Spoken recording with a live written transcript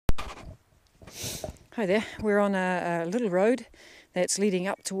Hi there, we're on a little road that's leading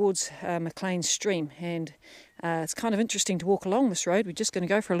up towards McLean stream, and it's kind of interesting to walk along this road. We're just going to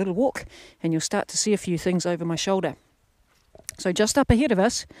go for a little walk and you'll start to see a few things over my shoulder. So just up ahead of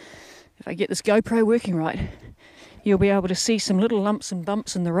us, if I get this GoPro working right, you'll be able to see some little lumps and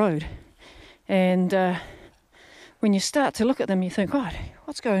bumps in the road. And when you start to look at them, you think, God,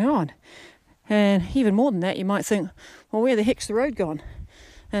 what's going on? And even more than that, you might think, well, where the heck's the road gone?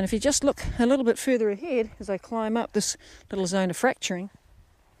 And if you just look a little bit further ahead, as I climb up this little zone of fracturing,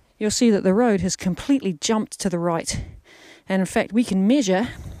 you'll see that the road has completely jumped to the right. And in fact, we can measure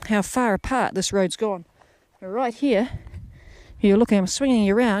how far apart this road's gone. Right here, you're looking, I'm swinging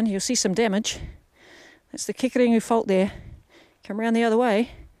you around, you'll see some damage. That's the Kekerengu Fault there. Come around the other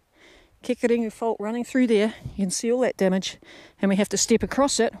way. Kekerengu Fault running through there. You can see all that damage. And we have to step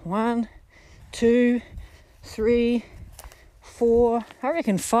across it. 1, 2, 3, 4, I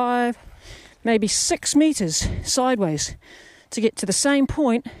reckon 5, maybe 6 meters sideways to get to the same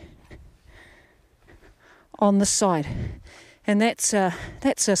point on this side. And that's a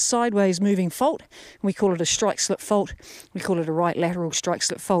sideways moving fault. We call it a strike-slip fault. We call it a right-lateral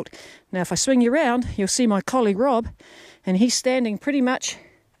strike-slip fault. Now, if I swing you around, you'll see my colleague Rob, and he's standing pretty much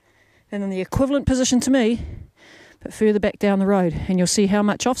in the equivalent position to me, but further back down the road. And you'll see how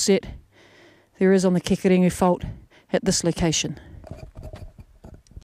much offset there is on the Kekerengu Fault at this location.